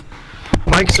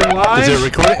Mics are live. Is it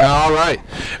recording? All right.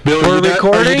 Bill, We're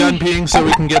recording. Are you done peeing so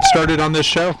we can get started on this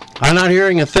show? I'm not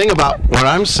hearing a thing about what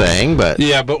I'm saying, but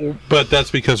Yeah, but that's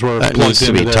because we're that plugged needs to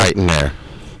into be there. tight in there.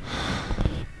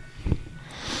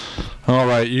 All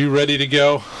right, you ready to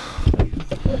go?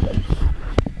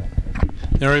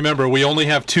 Now remember, we only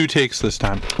have 2 takes this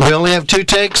time. We only have 2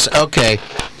 takes? Okay.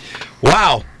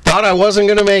 Wow. Thought I wasn't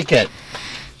going to make it.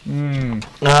 But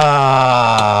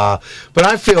I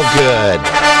feel good.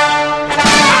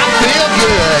 I feel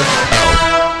good.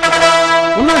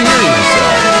 Oh. I'm not hearing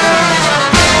myself.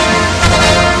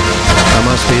 I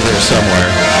must be there somewhere.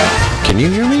 Can you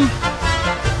hear me?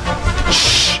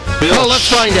 Bill, Oh, let's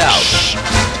find out.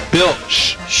 Bill,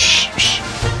 shh.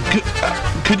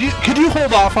 Could you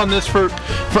hold off on this for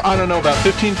I don't know, about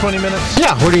 15, 20 minutes?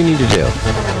 Yeah, what do you need to do?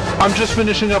 I'm just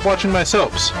finishing up watching my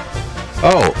soaps.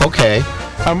 Oh, okay.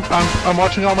 I'm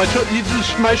watching all my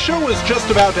my show is just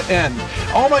about to end.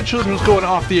 All my children's going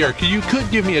off the air. You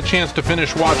could give me a chance to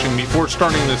finish watching before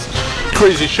starting this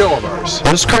crazy show of ours.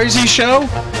 This crazy show?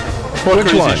 What Which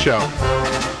crazy one? show?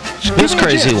 This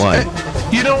crazy one.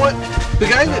 You know what? The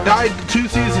guy that died 2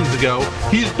 seasons ago,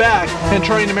 he's back and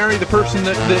trying to marry the person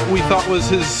that we thought was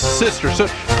his sister. So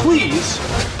please,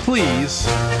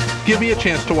 give me a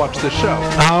chance to watch this show.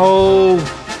 Oh,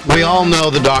 we all know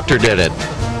the doctor did it.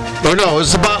 Or no, it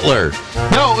was the butler.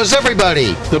 No, it was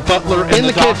everybody. The butler and in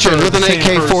the doctor kitchen are with the an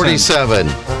same AK-47.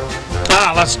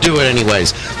 Let's do it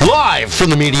anyways. Live from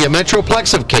the Media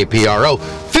Metroplex of KPRO,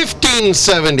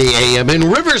 1570 AM in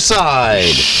Riverside.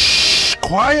 Shh,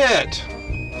 quiet.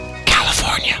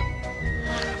 California.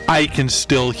 I can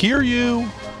still hear you.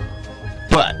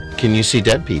 But can you see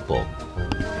dead people?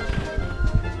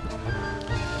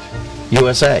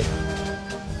 USA.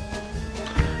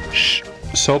 Shh.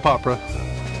 Soap opera.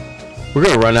 We're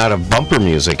going to run out of bumper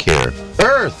music here.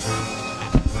 Earth.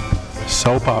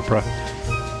 Soap opera.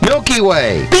 Milky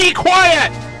Way. Be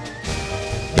quiet!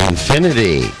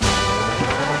 Infinity.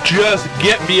 Just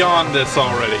get beyond this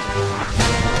already.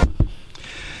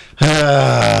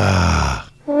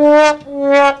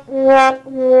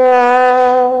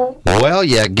 Well,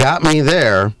 you got me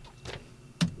there.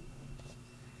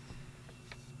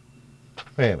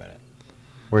 Wait a minute.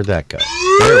 Where'd that go?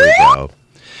 There we go.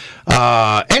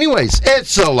 Anyways,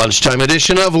 it's a lunchtime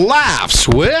edition of Laughs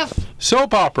with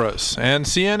Soap operas and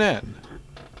CNN.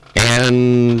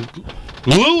 and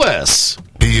Lewis.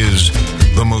 He is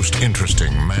the most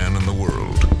interesting man in the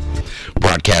world.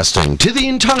 Broadcasting to the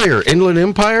entire Inland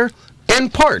Empire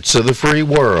and parts of the free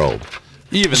world.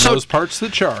 Even So- those parts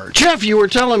that charge. Jeff, you were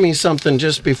telling me something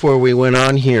just before we went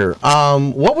on here.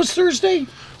 What was Thursday?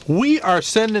 We are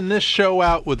sending this show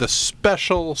out with a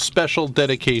special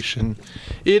dedication.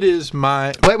 It is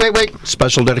my... Wait.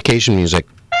 Special dedication music.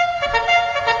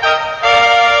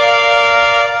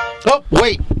 Oh,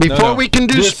 wait. Before No. we can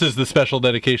do... This is the special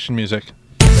dedication music.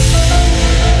 You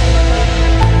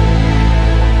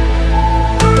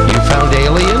found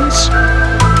aliens?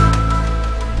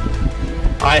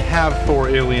 I have 4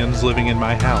 aliens living in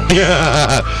my house.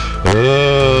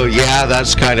 Oh, yeah,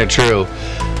 that's kind of true.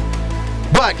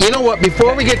 But you know what?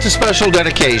 Before we get to special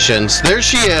dedications, there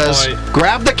she is. Boy.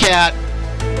 Grab the cat.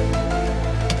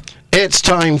 It's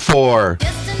time for...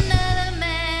 Just another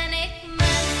manic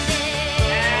Monday.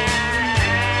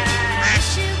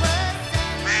 Wish it was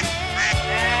Sunday.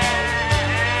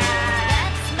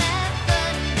 That's my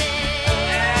fun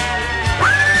day.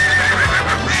 Have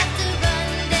to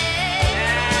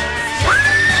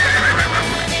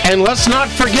run day. And let's not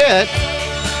forget... Wish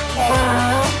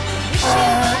it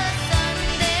was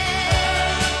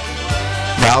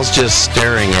Val's just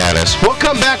staring at us. We'll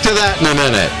come back to that in a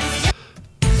minute.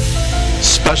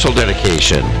 Special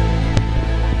dedication.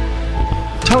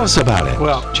 Tell us about it.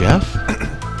 Well- Jeff?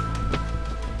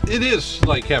 It is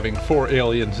like having 4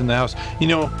 aliens in the house. You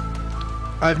know,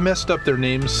 I've messed up their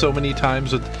names so many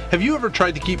times. Have you ever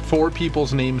tried to keep 4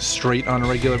 people's names straight on a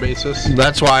regular basis?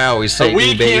 That's why I always say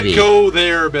We baby. can't go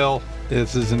there, Bill.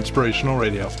 This is inspirational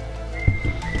radio.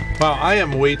 Wow, I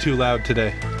am way too loud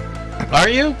today. Are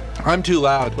you? I'm too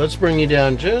loud. Let's bring you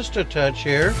down just a touch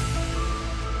here.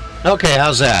 Okay,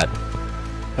 how's that?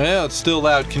 Yeah, it's still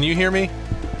loud. Can you hear me?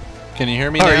 Can you hear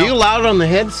me Are now? you loud on the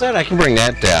headset? I can bring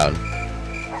that down.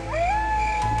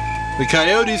 The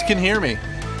coyotes can hear me.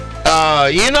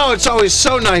 You know, it's always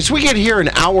so nice. We get here an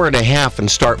hour and a half and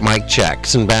start mic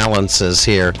checks and balances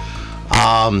here.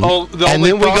 And then we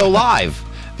go live.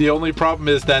 The only problem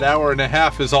is that hour and a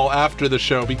half is all after the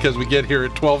show because we get here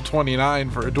at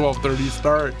 12:29 for a 12:30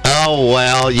 start. Oh,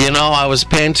 well, you know, I was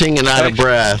panting and out of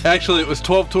breath. Actually, it was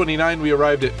 12:29. We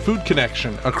arrived at Food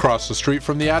Connection across the street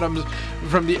from the Adams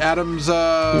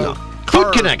car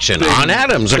Food Connection thing. on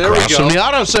Adams There we across from go. the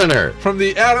Auto Center. From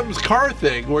the Adams car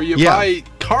thing where you Yeah. buy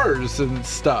cars and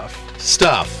stuff.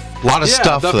 Stuff. A lot of Yeah,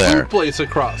 stuff the there. food place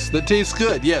across that tastes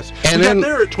good. Yes, And we then- got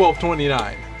there at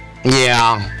 $12.29.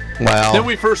 Yeah. Well, Then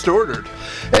we first ordered.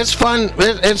 it's fun.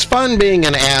 It's fun being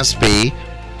an Aspie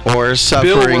or Bill, we're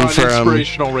suffering on from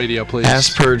inspirational radio, please.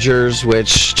 Asperger's,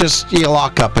 which just you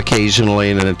lock up occasionally,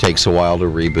 and then it takes a while to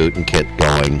reboot and get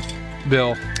going.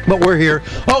 Bill. But we're here.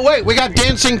 Oh wait, we got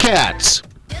Dancing Cats.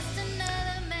 Just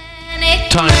another manic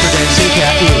Time for Dancing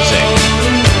Cat music.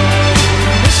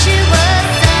 Wish it was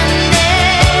Sunday.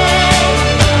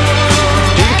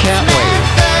 Do the cat wave.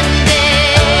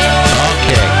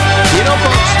 Okay. You know,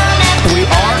 folks, we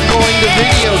are going to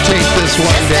videotape this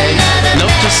one day.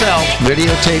 Note to self: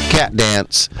 videotape cat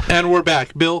dance. And we're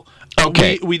back. Bill,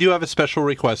 Okay. we do have a special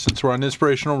request since we're on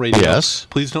inspirational radio. Yes.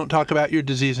 Please don't talk about your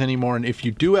disease anymore. And if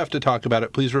you do have to talk about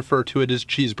it, please refer to it as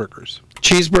cheeseburgers.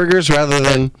 Cheeseburgers rather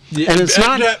than, Yeah, and it's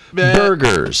not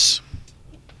burgers.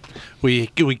 We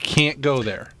can't go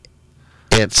there.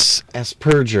 It's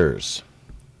Asperger's.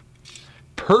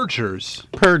 Purgers.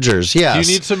 Purgers, yes.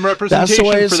 You need some That's representation the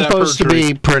way it's for that supposed to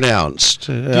perjury. be pronounced.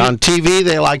 On TV,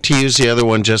 they like to use the other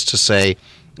one just to say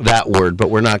that word, but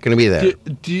we're not going to be there.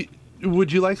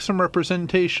 Would you like some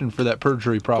representation for that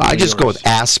perjury problem? I just go with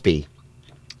Aspie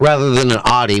rather than an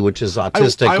Audie, which is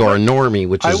autistic, I or a went- Normie,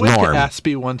 which I is went Norm. to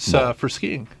Aspie once for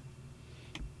skiing.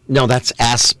 No, that's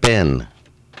Aspen.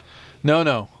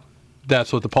 No.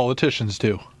 That's what the politicians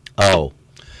do. Oh.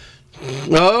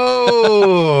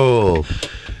 Oh.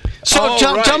 So All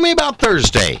right. tell me about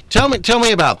Thursday. Tell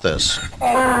me about this.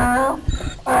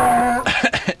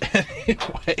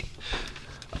 Anyway.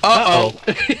 Uh-oh.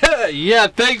 yeah,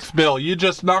 thanks, Bill. You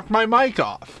just knocked my mic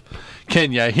off.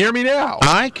 Can you hear me now?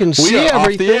 I can see are off the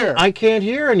everything. air. I can't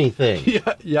hear anything.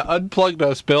 Yeah, unplugged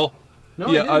us, Bill. No,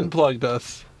 I yeah, didn't. unplugged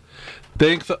us.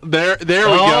 Thanks. There we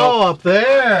go. Oh, up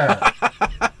there.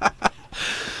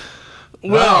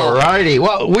 Well, Alrighty.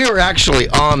 Well, we were actually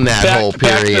on that whole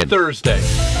back to period. Thursday.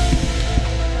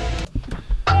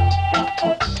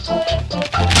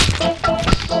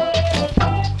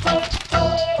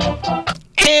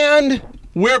 And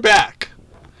We're back.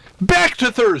 Back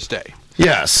to Thursday.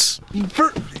 yes.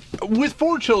 With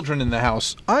 4 children in the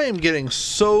house, I am getting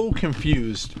so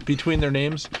confused between their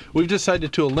names. We've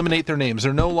decided to eliminate their names.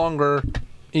 They're no longer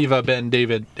Eva, Ben,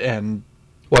 David, and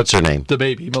What's her name? the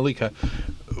baby, Malika.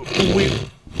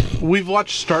 We've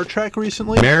watched Star Trek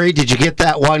recently. Mary, did you get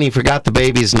that one? You forgot the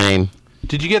baby's name.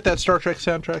 Did you get that Star Trek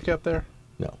soundtrack up there?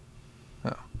 No.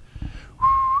 Oh.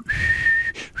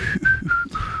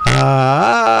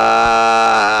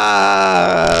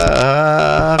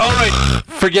 All right,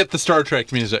 forget the Star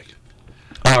Trek music.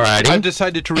 Alrighty. I've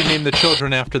decided to rename the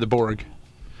children after the Borg.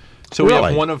 So we Really?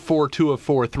 have 1 of 4, 2 of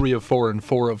 4, 3 of 4, and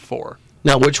 4 of 4.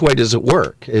 Now, which way does it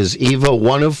work? Is Eva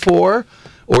 1 of 4,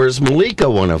 or is Malika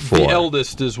 1 of 4? The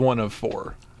eldest is 1 of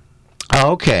 4.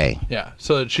 Okay. Yeah,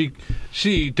 so that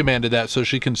she demanded that so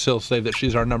she can still say that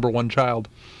she's our number 1 child.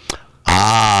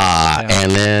 Ah, Yeah.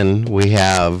 and then we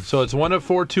have So it's 1 of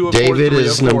 4, 2 of 4, David 3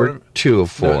 is of 4. number 2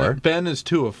 of 4. No, Ben is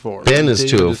 2 of 4. Ben is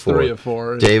David 2 of 4. 3 of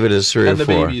 4. David is 3 and of the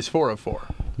 4. baby is 4 of 4.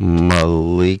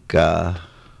 Malika.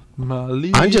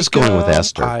 Malika, I'm just going with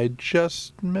Esther. I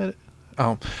just met it.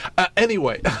 Oh.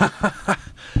 Anyway.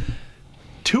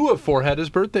 2 of 4 had his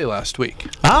birthday last week.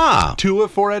 Ah, 2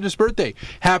 of 4 had his birthday.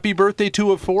 Happy birthday,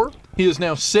 2 of 4. He is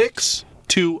now 6.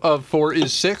 2 of 4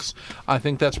 is 6. I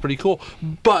think that's pretty cool.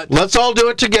 But let's all do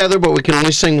it together, but we can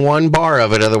only sing one bar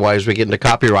of it, otherwise we get into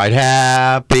copyright.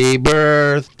 Happy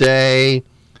birthday.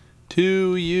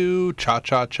 to you,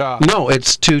 cha-cha-cha. No,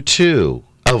 it's 2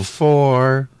 of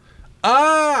 4.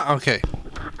 Ah, okay.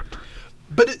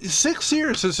 But 6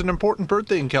 years is an important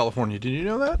birthday in California. Did you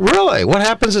know that? Really? What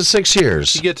happens at 6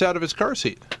 years? He gets out of his car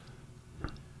seat.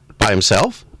 By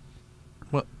himself?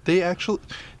 Well, they actually...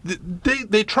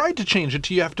 They tried to change it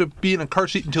to you have to be in a car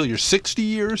seat until you're 60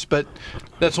 years, but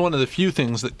that's one of the few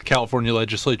things that the California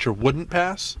legislature wouldn't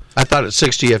pass. I thought at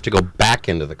 60 you have to go back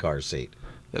into the car seat.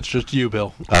 That's just you,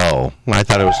 Bill. Oh, I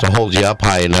thought it was to hold you up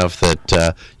high enough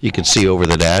that you could see over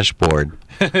the dashboard.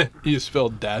 You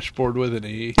spelled dashboard with an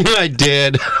E. I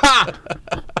did.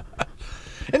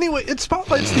 Anyway, it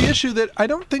spotlights the issue that I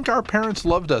don't think our parents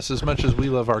loved us as much as we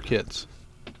love our kids.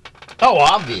 Oh,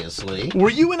 obviously. Were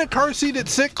you in a car seat at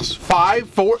 6, 5,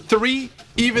 4, 3,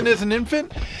 even as an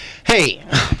infant? Hey,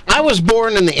 I was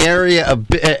born in the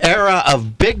era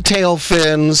of big tail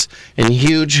fins and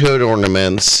huge hood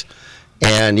ornaments.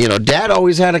 And, you know, Dad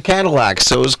always had a Cadillac,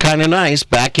 so it was kind of nice.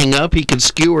 Backing up, he could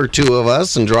skewer 2 of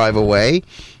us and drive away.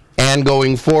 And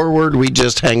going forward, we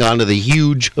just hang on to the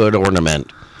huge hood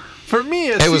ornament For me,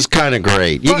 It was kind of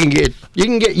great. You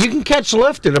can catch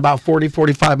lift at about 40,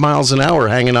 45 miles an hour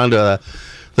hanging onto the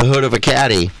hood of a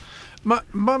caddy. my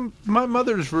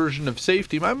mother's version of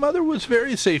safety. My mother was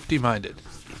very safety minded,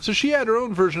 so she had her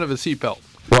own version of a seatbelt,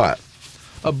 What?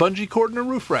 a bungee cord and a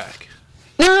roof rack.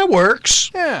 Yeah, it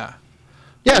works. Yeah.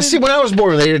 Yeah, see, when I was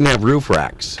born, they didn't have roof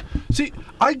racks. See,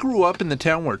 I grew up in the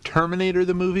town where Terminator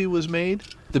the movie was made.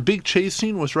 The big chase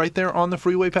scene was right there on the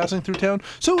freeway passing through town.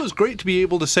 So it was great to be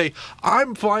able to say,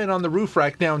 I'm flying on the roof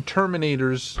rack down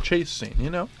Terminator's chase scene, you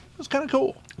know? It was kind of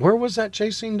cool. Where was that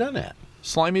chase scene done at?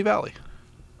 Slimy Valley.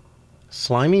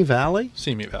 Slimy Valley?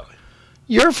 Simi Valley.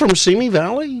 You're from Simi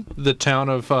Valley? The town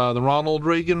of the Ronald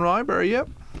Reagan Library, yep.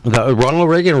 The Ronald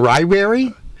Reagan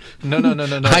Library? No.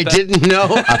 I didn't know.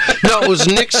 No, it was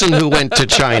Nixon who went to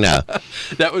China.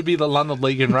 That would be the Ronald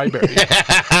Reagan Library.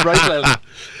 Right, Leslie?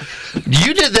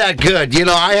 You did that good. You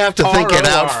know, I have to think it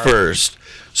out ROR. first.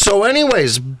 So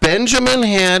anyways, Benjamin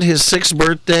had his 6th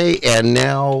birthday, and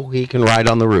now he can ride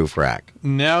on the roof rack.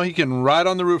 Now he can ride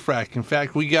on the roof rack. In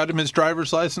fact, we got him his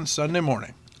driver's license Sunday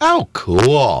morning. Oh,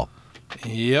 cool.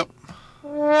 Yep.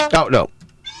 Oh, no.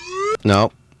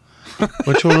 No.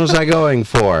 Which one was I going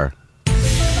for?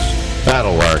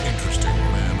 That'll work. Interesting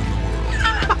man in the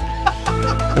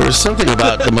world. There was something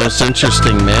about the most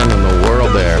interesting man in the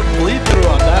world there. Bleed through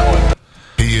on that one.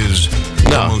 He is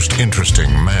the most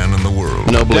interesting man in the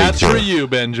world. No bleed That's through. for you,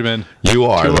 Benjamin. You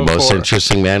are the most 204.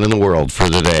 interesting man in the world for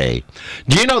the day.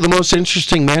 Do you know the most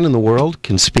interesting man in the world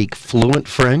can speak fluent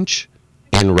French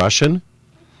and Russian?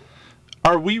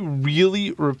 Are we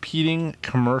really repeating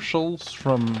commercials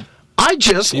from... I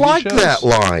just TV like shows? that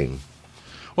line.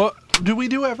 Well, we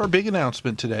do have our big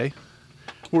announcement today.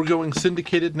 We're going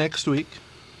syndicated next week.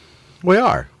 We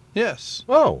are. Yes.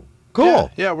 Oh,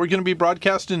 cool. Yeah, we're going to be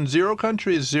broadcast in 0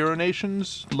 countries, 0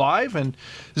 nations live, and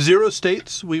 0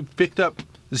 states. We picked up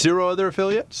 0 other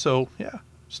affiliates, so yeah,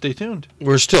 stay tuned.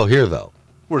 We're still here, though.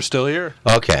 We're still here.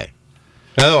 Okay.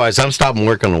 Otherwise, I'm stopping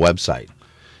work on the website.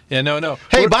 Yeah, no.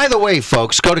 Hey, by the way,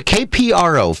 folks, go to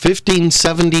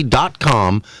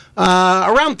kpro1570.com.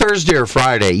 Around Thursday or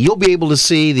Friday, you'll be able to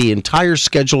see the entire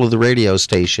schedule of the radio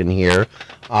station here.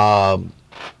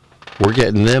 We're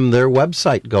getting them their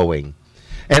website going.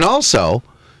 And also,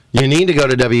 you need to go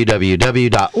to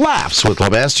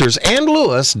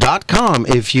www.laughswithlemesterandlewis.com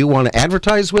if you want to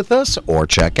advertise with us or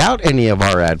check out any of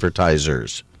our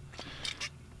advertisers.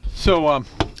 So,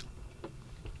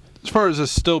 as far as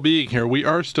us still being here, we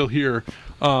are still here.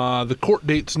 The court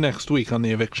date's next week on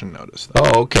the eviction notice, though.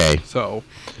 Oh, okay. So,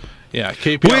 yeah,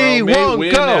 KPRO We may won't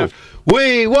win go.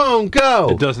 We won't go.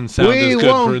 It doesn't sound We as good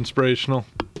won't. for inspirational.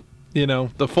 You know,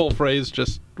 the full phrase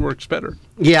just works better.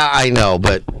 Yeah, I know,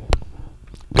 but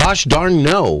gosh darn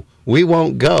no, we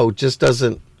won't go just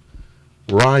doesn't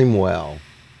rhyme well.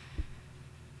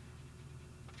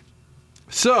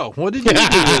 So, what did you do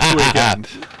this weekend?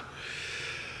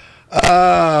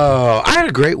 Oh, I had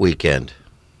a great weekend.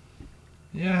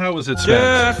 Yeah, how was it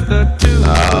spent?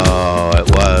 Oh,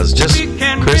 it was just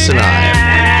Chris and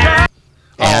I.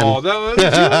 And Oh, that was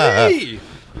you, me.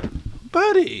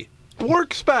 Buddy.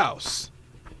 Work spouse.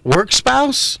 work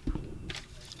spouse?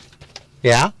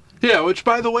 Yeah? Yeah, which,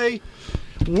 by the way,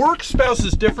 work spouse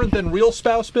is different than real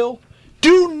spouse, Bill.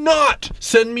 Do not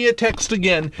send me a text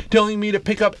again telling me to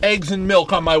pick up eggs and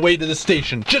milk on my way to the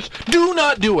station. Just do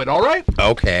not do it, all right?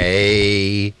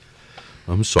 Okay.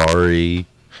 I'm sorry.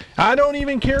 I don't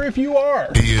even care if you are.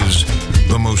 He is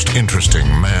the most interesting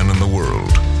man in the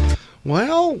world.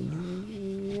 Well,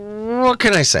 what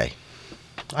can I say?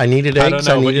 I needed eggs. I don't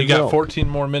know, but needed you got milk. 14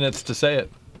 more minutes to say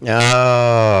it.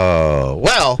 Oh,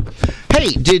 well, hey,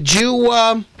 did you,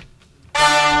 No,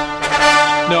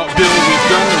 Bill, we've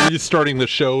done the restarting the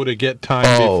show to get time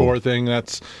Oh. before thing.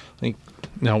 That's, like,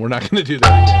 no, we're not going to do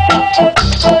that again.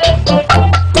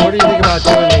 what do you think about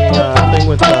doing the thing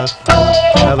with the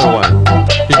other one?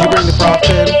 Did you bring the prop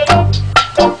in?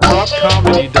 Prop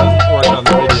comedy doesn't work on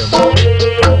the video.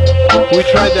 We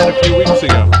tried that a few weeks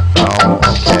ago. Oh,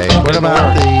 okay. What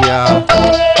about the,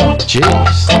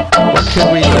 jeez, what could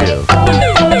we do?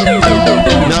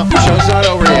 No, show's not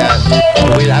over yet.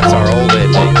 That's our old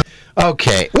ending.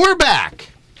 Okay, we're back.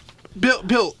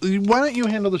 Bill, why don't you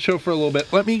handle the show for a little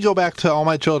bit? Let me go back to All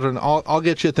My Children. I'll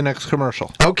get you at the next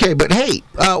commercial. Okay, but hey,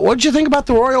 what did you think about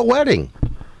the royal wedding?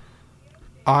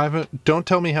 I haven't. Don't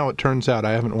tell me how it turns out.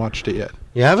 I haven't watched it yet.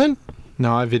 You haven't?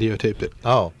 No, I videotaped it.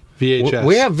 Oh. VHS.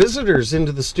 We have visitors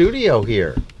into the studio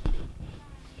here.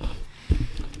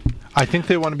 I think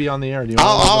they want to be on the air. Do you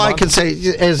want to All let I them on? can say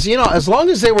is, you know, as long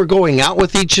as they were going out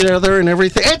with each other and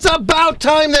everything, it's about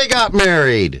time they got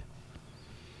married.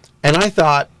 And I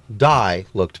thought Di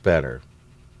looked better.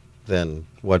 than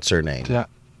what's her name.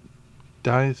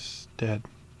 Di's dead.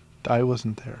 Di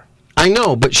wasn't there. I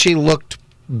know, but she looked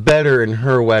better in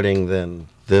her wedding than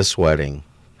this wedding.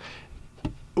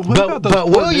 What about But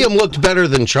William looked better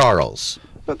than Charles.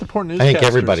 What about the poor newscasters think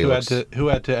everybody who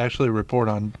had to actually report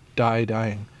on Di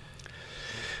dying?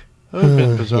 That would have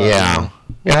been bizarre. Yeah,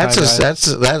 that's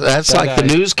like the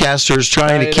newscasters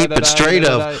trying to keep it straight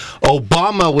of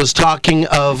Obama was talking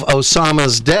of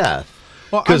Osama's death.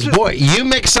 Well, Because, boy, you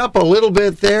mix up a little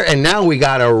bit there, and now we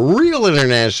got a real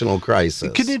international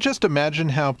crisis. Can you just imagine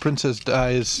how Princess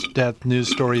Di's death news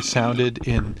story sounded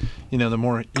in, the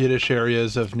more Yiddish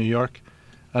areas of New York?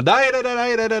 It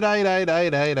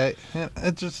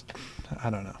just, I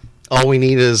don't know. All we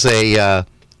need is a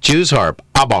Jew's harp.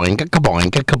 Aboinka,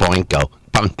 kaboinka, kaboinko.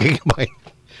 Bonka, kaboinka.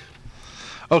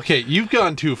 Okay, you've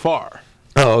gone too far.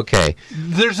 Oh, okay.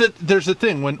 There's a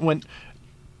thing when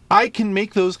I can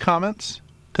make those comments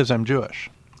because I'm Jewish.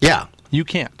 Yeah. You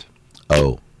can't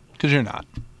Oh. because you're not.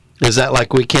 Is that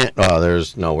like we can't? Oh,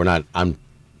 we're not. I'm.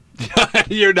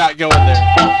 You're not going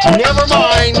there. Never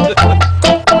mind.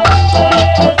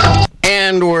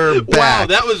 And we're back. Wow,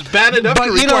 that was bad enough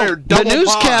to require the double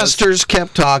newscasters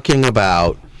kept talking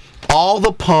about all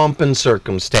the pomp and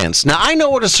circumstance. Now, I know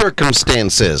what a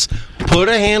circumstance is. Put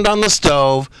a hand on the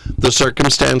stove. The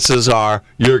circumstances are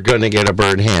you're going to get a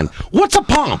burnt hand. What's a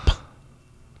pomp?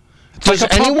 Does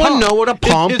anyone know what a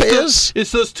pomp is?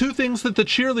 It's those two things that the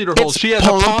cheerleader holds. It's She has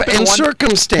pomp a pomp in and one,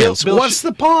 circumstance. Bill, What's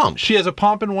the pomp? She has a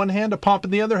pomp in one hand, a pomp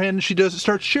in the other hand, and she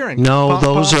starts cheering. No, Pomp,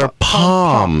 those pomp, are pomp,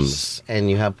 pomps. poms.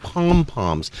 And you have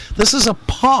pom-poms. This is a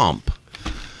pomp.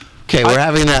 Okay, we're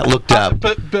having that looked up.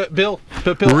 But Bill,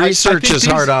 Research I think is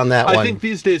hard on that I one. think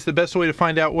these days the best way to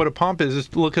find out what a pomp is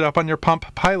to look it up on your Pomp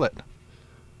Pilot.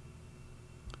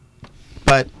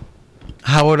 But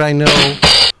how would I know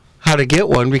how to get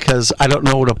one because I don't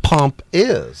know what a pomp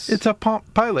is? It's a Pomp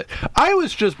Pilot. I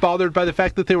was just bothered by the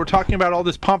fact that they were talking about all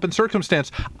this pomp and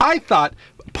circumstance. I thought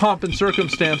pomp and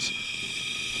circumstance.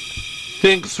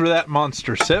 Thanks for that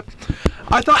monster sip.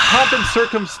 I thought pomp and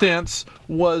circumstance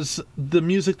was the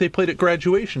music they played at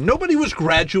graduation. Nobody was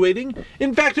graduating.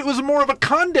 In fact, it was more of a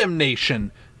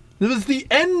condemnation. It was the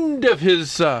end of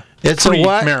his It's a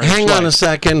what? pre-marriage Hang on a life.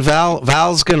 second.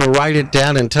 Val's going to write it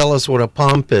down and tell us what a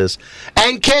pomp is.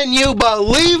 And can you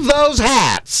believe those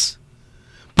hats?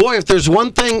 Boy, if there's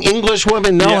one thing English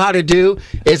women know how to do,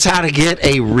 it's how to get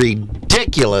a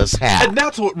ridiculous hat. And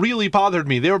that's what really bothered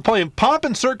me. They were playing pomp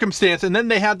and circumstance, and then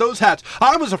they had those hats.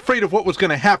 I was afraid of what was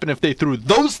going to happen if they threw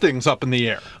those things up in the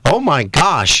air. Oh my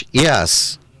gosh,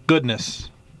 yes. Goodness.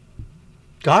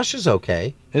 Gosh is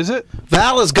okay. Is it?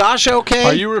 Val, is gosh okay?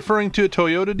 Are you referring to a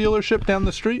Toyota dealership down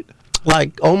the street?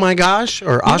 Like, oh my gosh,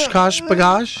 or Oshkosh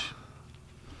bagosh?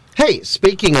 Hey,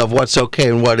 speaking of what's okay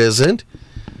and what isn't,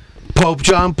 Pope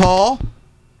John Paul,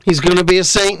 he's going to be a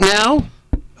saint now?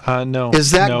 No.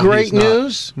 Is that No, great he's not.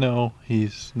 news? No,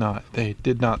 he's not. They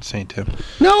did not saint him.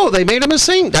 No, they made him a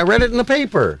saint. I read it in the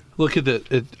paper. Look at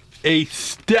it. A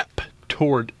step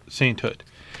toward sainthood.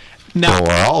 So Now,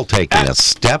 we're all taking a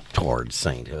step towards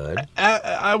sainthood.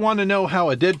 I want to know how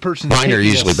a dead person's Mine are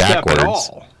taking usually a step backwards. at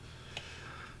all.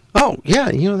 Oh, yeah,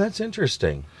 that's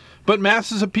interesting. But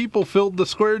masses of people filled the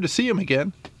square to see him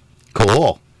again.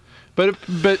 Cool. But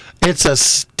It's a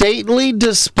stately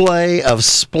display of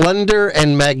splendor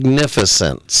and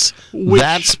magnificence.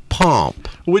 That's pomp.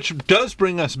 which does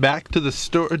bring us back to the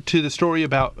story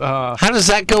about How does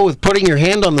that go with putting your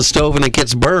hand on the stove and it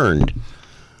gets burned?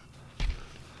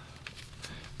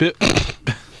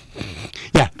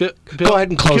 Yeah. Go ahead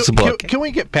and close the book. Can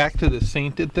we get back to the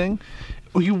sainted thing?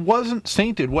 He wasn't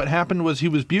sainted. What happened was he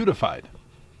was beautified.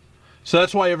 So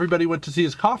that's why everybody went to see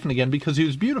his coffin again, because he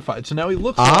was beautified. So now he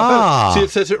looks a lot better. See,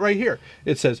 it says it right here.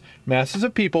 It says, masses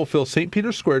of people fill St.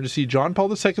 Peter's Square to see John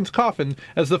Paul II's coffin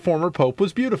as the former pope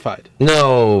was beautified.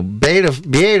 No,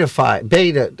 beatified.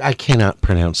 I cannot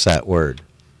pronounce that word.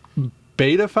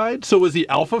 Betafied? So was he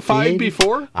alphafied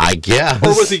before? I guess.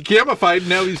 Or was he gammafied,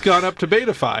 now he's gone up to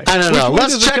betafied? I don't know. Which way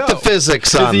Let's does it check the go?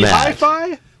 physics Is on he that.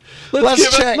 hi-fi? Let's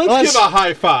Let's check. give a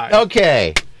high five.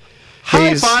 Okay. High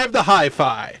He's- five the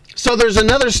hi-fi. So there's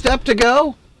another step to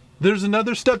go? There's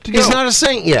another step to go. He's not a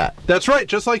saint yet. That's right,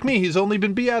 just like me. He's only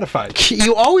been beatified.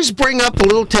 You always bring up a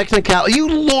little technicality. You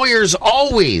lawyers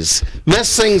always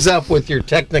mess things up with your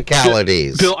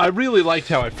technicalities. Bill, I really liked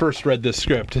how I first read this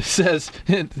script. It says,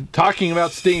 talking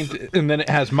about saint, and then it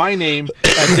has my name,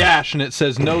 a dash, and it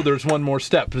says, no, there's one more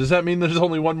step. Does that mean there's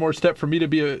only one more step for me to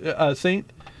be a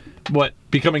saint? What,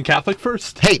 becoming Catholic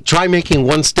first? Hey, try making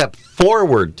one step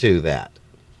forward to that.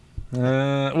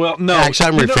 Well, no. Actually,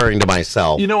 I'm You know- referring to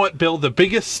myself. You know what, Bill? The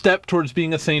biggest step towards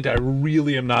being a saint, I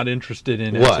really am not interested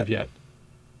in as What? of yet.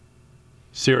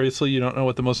 Seriously, you don't know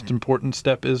what the most important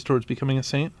step is towards becoming a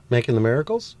saint? Making the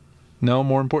miracles? No,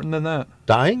 more important than that.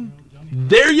 Dying?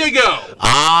 There you go.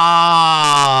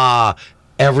 Ah,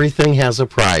 everything has a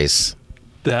price.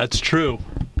 That's true.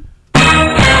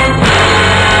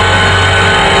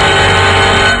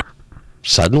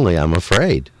 Suddenly, I'm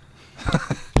afraid.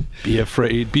 Be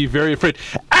afraid. Be very afraid.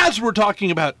 As we're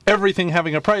talking about everything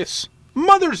having a price,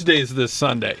 Mother's Day is this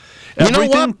Sunday. You know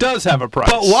Everything what? does have a price.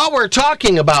 But while we're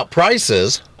talking about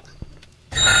prices,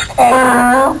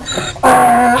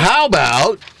 how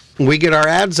about we get our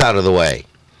ads out of the way?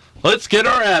 Let's get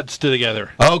our ads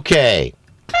together. Okay.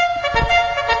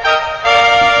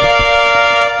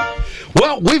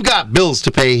 Well, we've got bills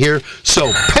to pay here,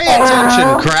 so pay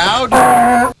attention,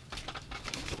 crowd.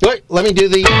 Wait, let me do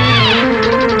the...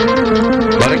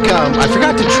 Let it come. I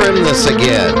forgot to trim this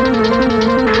again.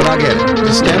 But I'll get it.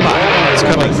 Just stand by. It's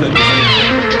coming.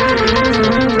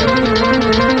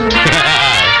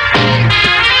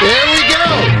 There we go.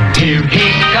 Here he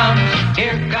comes,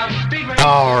 Big Red.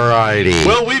 Alrighty.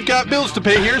 Well, we've got bills to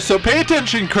pay here, so pay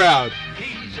attention, crowd.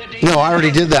 No, I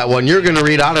already did that one. You're going to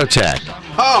read Autotech.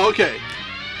 Oh, okay.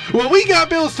 Well, we got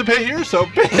bills to pay here, so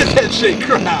pay attention,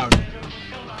 crowd.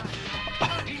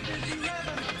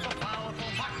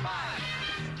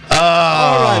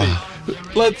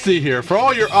 Alrighty. Let's see here. For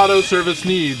all your auto service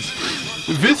needs,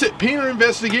 visit Painter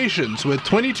Investigations with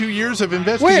 22 years of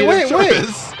investigative Wait.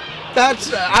 service.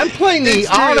 That's I'm playing the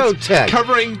Experience Autotech.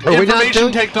 covering Are we not information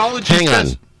doing- technology. Hang on.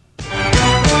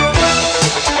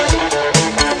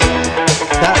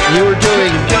 You were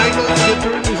doing... Can I get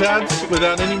through these ads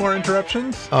without any more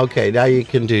interruptions? Okay, now you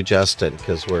can do Justin,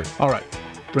 because we're... All right.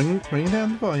 Bring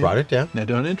down the volume. Brought it down. Now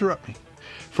don't interrupt me.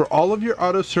 For all of your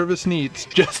auto service needs,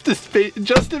 Justin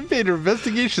Painter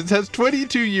Investigations has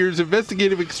 22 years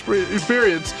investigative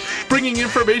experience bringing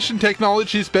information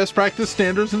technologies, best practice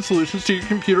standards, and solutions to your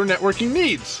computer networking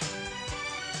needs.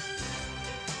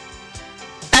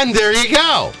 And there you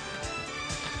go.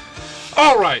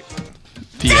 All right.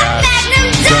 The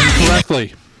ads done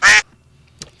correctly.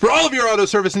 For all of your auto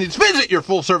service needs, visit your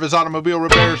full-service automobile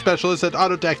repair specialist at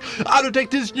Autotech.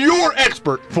 Autotech is your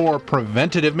expert for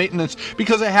preventative maintenance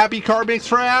because a happy car makes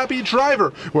for a happy driver.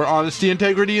 Where honesty,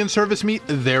 integrity, and service meet,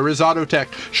 there is Autotech.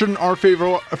 Shouldn't our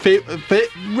favorite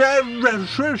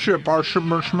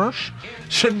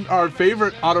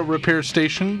auto repair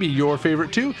station be your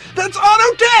favorite too? That's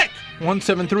Autotech!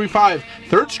 1735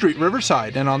 3rd Street,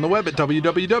 Riverside, and on the web at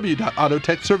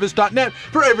www.autotechservice.net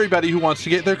for everybody who wants to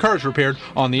get their cars repaired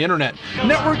on the internet.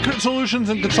 Network solutions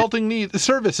and consulting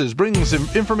services brings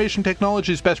information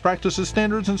technologies, best practices,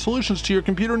 standards, and solutions to your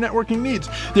computer networking needs.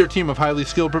 Their team of highly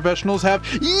skilled professionals have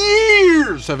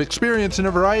years of experience in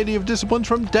a variety of disciplines,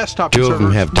 from desktop Two and of them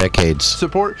server have decades.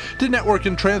 support to network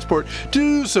and transport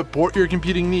to support your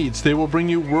computing needs. They will bring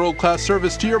you world-class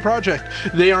service to your project.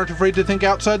 They aren't afraid to think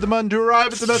outside the mud to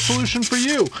arrive at the best solution for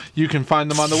you. You can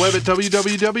find them on the web at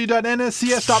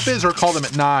www.nscs.biz or call them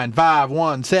at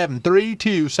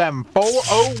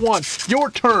 951-732-7401. Your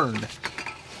turn.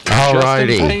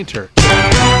 Alrighty. Justin Painter.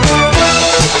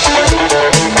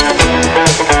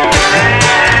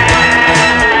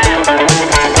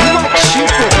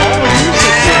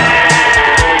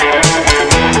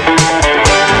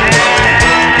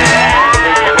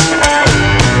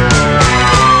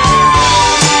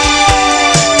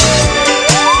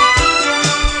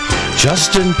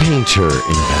 Justin Painter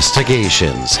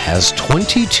Investigations has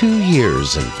 22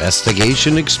 years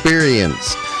investigation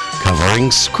experience covering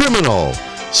criminal,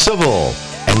 civil,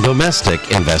 and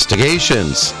domestic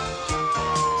investigations.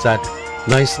 Is that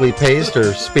nicely paced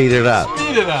or speeded up?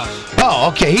 Speed it up. Oh,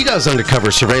 okay. He does undercover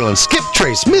surveillance, skip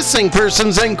trace, missing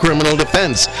persons, and criminal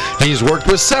defense. He's worked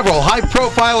with several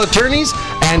high-profile attorneys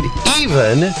and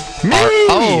even our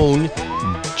own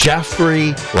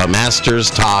Jeffrey Lamasters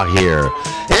Tahir,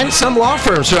 and some law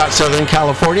firms throughout Southern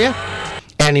California.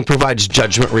 And he provides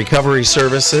judgment recovery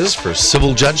services for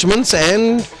civil judgments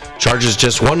and charges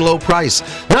just one low price,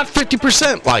 not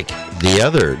 50% like the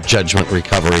other judgment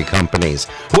recovery companies.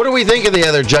 What do we think of the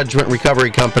other judgment recovery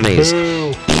companies?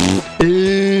 Ooh.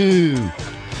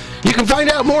 You can find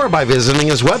out more by visiting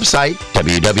his website,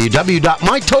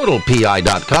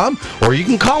 www.mytotalpi.com, or you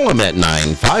can call him at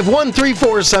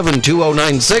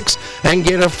 951-347-2096 and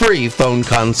get a free phone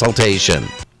consultation.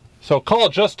 So call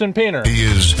Justin Painter. He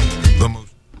is the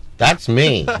most That's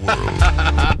me.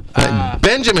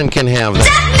 Benjamin can have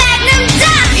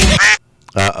that.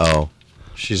 Uh-oh.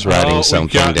 She's writing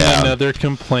something we got down. another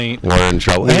complaint. We're in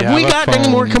trouble. We Have we have a got any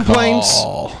more phone complaints?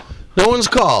 call. No one's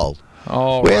called.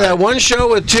 All We had right. that one show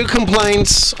with 2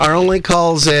 complaints. Our only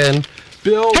calls in.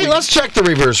 Bill, Hey, let's check the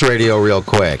reverse radio real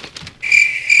quick.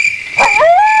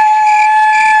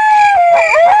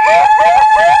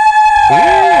 Ooh, we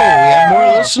have more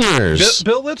listeners.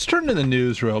 Bill, let's turn to the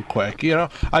news real quick. You know,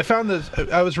 I found this.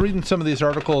 I was reading some of these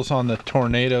articles on the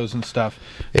tornadoes and stuff.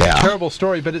 Yeah. Terrible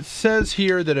story, but it says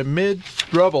here that amid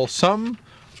rubble, some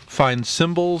find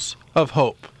symbols of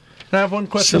hope. And I have one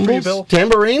question for you, Bill.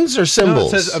 Tambourines or No,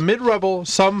 cymbals? it says amid rubble,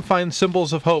 some find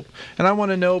symbols of hope. And I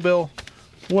want to know, Bill,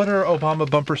 what are Obama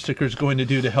bumper stickers going to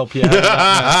do to help you out of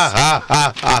that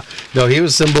mess? No, he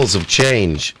was symbols of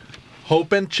change.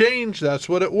 Hope and change. That's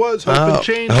what it was. Hope Oh, and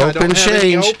change. hope I don't and have any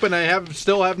change. hope, and I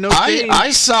still have no change.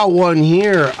 I saw one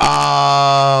here.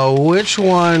 Which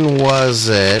one was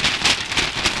it?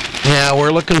 Yeah,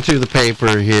 we're looking through the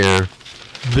paper here.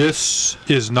 This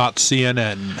is not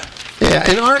CNN. Yeah,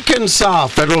 in Arkansas,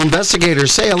 federal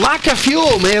investigators say a lack of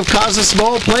fuel may have caused a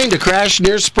small plane to crash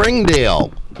near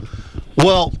Springdale.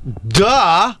 Well,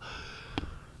 duh.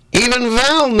 Even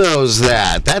Val knows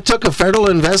that. That took a federal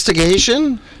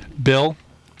investigation? Bill,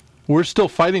 we're still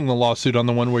fighting the lawsuit on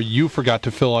the one where you forgot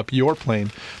to fill up your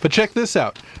plane. But check this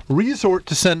out. Resort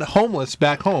to send homeless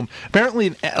back home. Apparently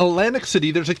in Atlantic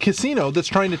City, there's a casino that's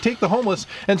trying to take the homeless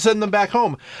and send them back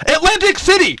home. Atlantic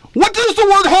City! What does the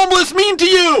word homeless mean to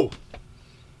you?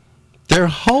 They're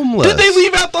homeless. Did they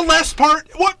leave out the last part?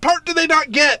 What part did they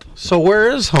not get? So where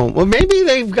is home? Well, maybe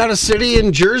they've got a city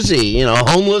in Jersey,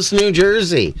 homeless New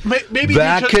Jersey. Maybe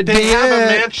That could they be have a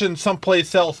it. mansion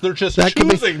someplace else. They're just That could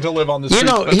be- choosing to live on the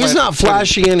streets. of He's not Atlantic City.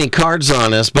 flashing any cards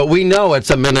on us, but we know it's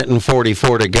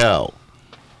 1:44 to go.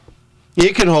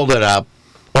 You can hold it up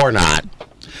or not.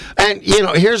 And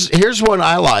here's one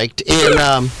I liked in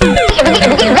no,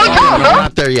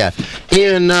 not there yet.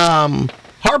 In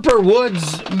Harper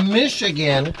Woods,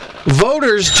 Michigan,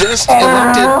 voters just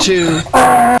elected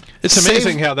to. It's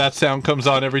amazing how that sound comes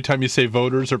on every time you say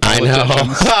voters or I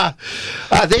politicians.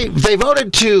 know. They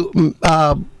voted to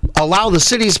allow the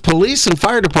city's police and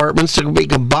fire departments to be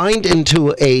combined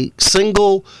into a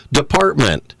single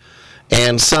department.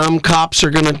 And some cops are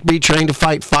going to be trained to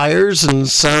fight fires, and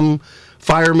some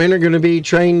firemen are going to be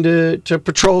trained to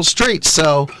patrol streets.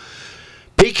 So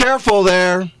be careful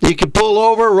there. You can pull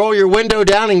over, roll your window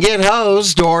down, and get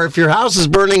hosed. Or if your house is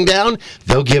burning down,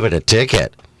 they'll give it a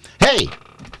ticket. Hey.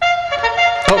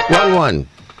 Oh, wrong one.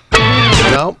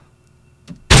 No.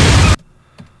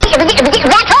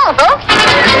 That's all, folks.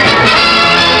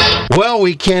 Well,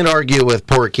 we can't argue with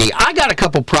Porky. I got a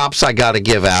couple props I got to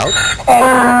give out.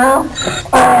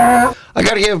 I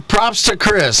got to give props to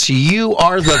Chris. You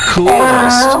are the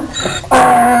coolest.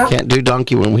 Can't do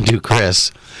Donkey when we do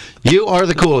Chris. You are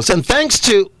the coolest. And thanks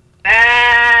to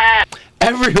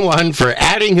everyone for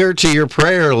adding her to your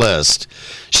prayer list.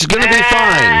 She's going to be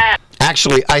fine.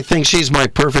 Actually, I think she's my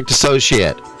perfect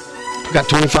associate. I've got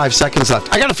 25 seconds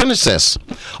left. I got to finish this.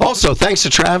 Also, thanks to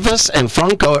Travis and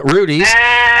Franco at Rudy's.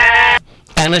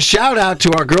 And a shout out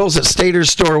to our girls at Stater's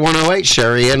Store 108,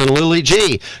 Sherry Ann and Lily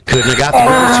G. Couldn't have got the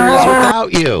groceries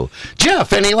without you.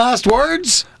 Jeff, any last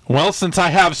words? Well, since I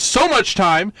have so much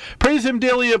time, praise him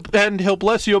daily and he'll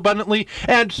bless you abundantly.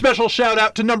 And special shout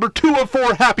out to number 2 of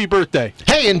 4, happy birthday.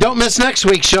 Hey, and don't miss next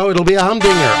week's show. It'll be a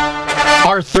humdinger.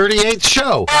 Our 38th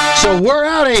show. So we're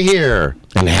out of here.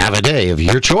 And have a day of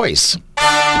your choice.